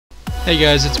Hey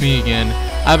guys, it's me again.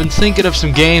 I've been thinking of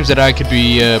some games that I could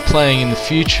be playing in the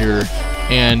future,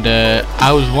 and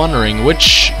I was wondering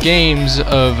which games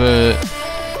of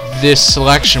this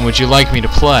selection would you like me to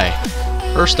play?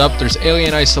 First up, there's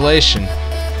Alien Isolation.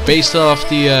 Based off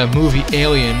the movie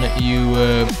Alien, you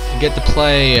get to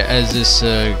play as this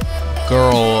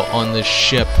girl on this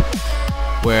ship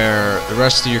where the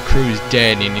rest of your crew is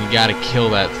dead and you gotta kill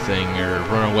that thing or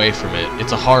run away from it.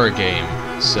 It's a horror game,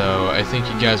 so I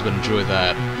think you guys would enjoy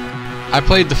that. I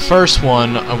played the first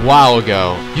one a while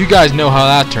ago. You guys know how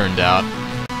that turned out.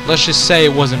 Let's just say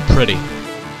it wasn't pretty.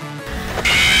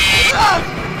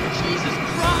 Jesus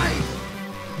Christ!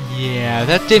 Yeah,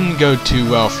 that didn't go too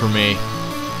well for me.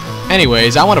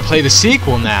 Anyways, I want to play the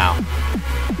sequel now.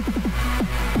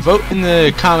 Vote in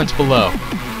the comments below.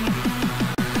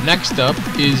 Next up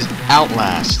is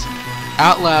Outlast.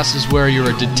 Outlast is where you're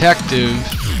a detective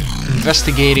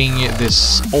investigating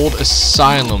this old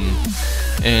asylum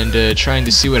and trying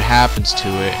to see what happens to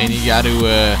it, and you got to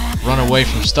run away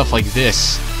from stuff like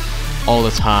this all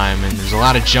the time, and there's a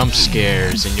lot of jump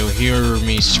scares, and you'll hear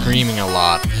me screaming a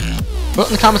lot. Vote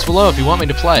in the comments below if you want me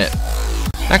to play it.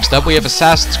 Next up, we have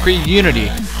Assassin's Creed Unity,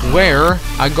 where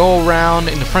I go around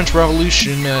in the French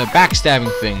Revolution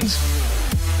backstabbing things.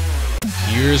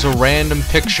 Here's a random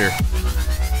picture.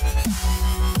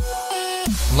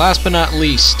 Last but not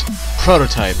least,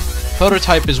 Prototype.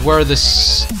 Prototype is where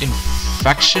this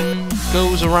infection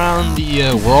goes around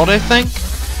the world, I think.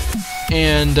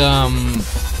 And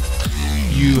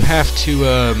you have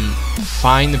to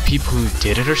find the people who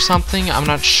did it or something. I'm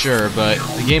not sure, but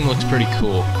the game looks pretty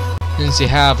cool. Since you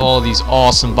have all these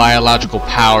awesome biological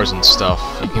powers and stuff,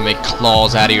 you can make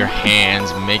claws out of your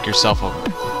hands and make yourself a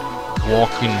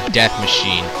walking death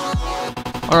machine.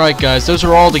 Alright guys, those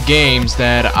are all the games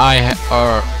that I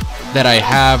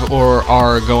have or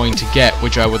are going to get,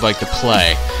 which I would like to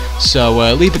play.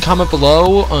 So leave a comment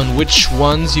below on which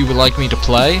ones you would like me to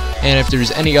play, and if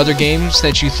there's any other games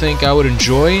that you think I would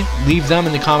enjoy, leave them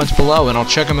in the comments below and I'll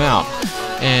check them out.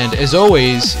 And as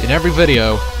always, in every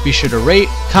video, be sure to rate,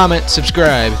 comment,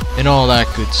 subscribe, and all that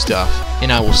good stuff.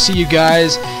 And I will see you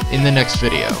guys in the next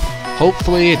video.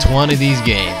 Hopefully it's one of these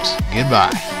games.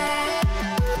 Goodbye.